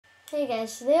Hey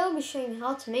guys, today I'll be showing you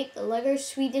how to make the Lego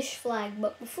Swedish flag,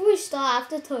 but before we start I have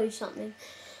to tell you something.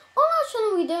 On our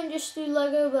channel we don't just do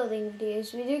Lego building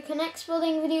videos, we do Connects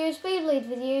building videos, Beyblade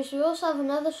videos. We also have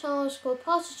another channel called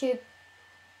Parsatube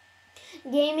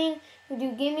Gaming. We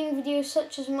do gaming videos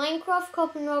such as Minecraft,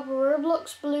 Cop and Rob,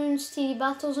 Roblox, Bloons, TD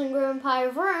Battles and Grow Empire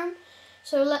of Rome.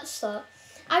 So let's start.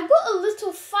 I've got a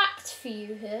little fact for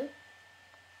you here.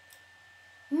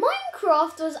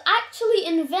 Minecraft was actually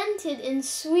invented in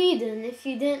Sweden, if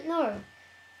you didn't know.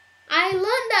 I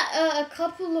learned that a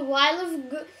couple while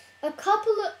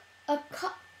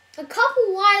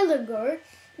ago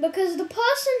because the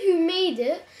person who made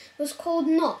it was called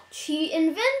Notch. He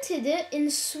invented it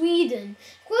in Sweden.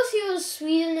 Of course, he was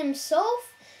Sweden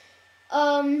himself.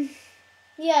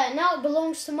 Yeah, now it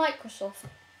belongs to Microsoft.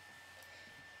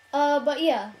 But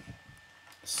yeah.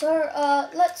 So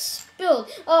let's build.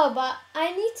 Oh, but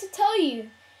I need to tell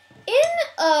you,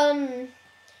 in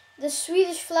the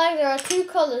Swedish flag there are two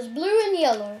colors, blue and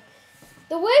yellow.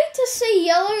 The way to say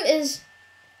yellow is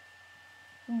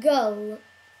gull,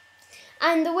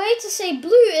 and the way to say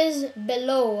blue is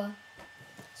below.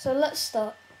 So let's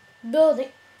start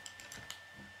building.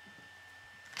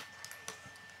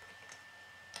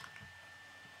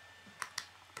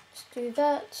 Let's do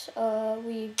that.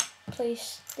 We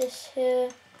place this here,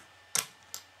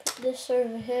 put this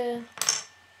over here,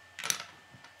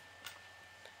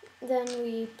 then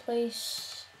we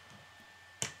place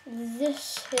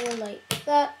this here like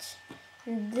that,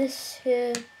 and this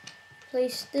here,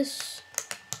 place this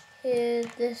here,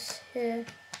 this here,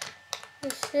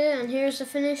 this here, and here's the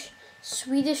finished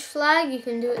Swedish flag. You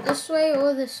can do it this way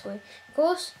or this way. Of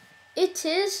course, it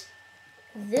is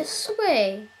this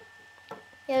way.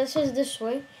 Yeah, this is this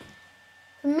way.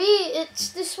 For me, it's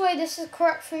this way. This is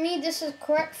correct for me. This is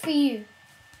correct for you.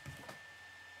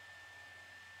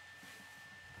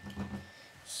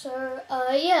 So,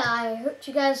 yeah, I hope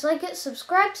you guys like it.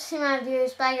 Subscribe to see my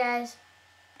videos. Bye, guys.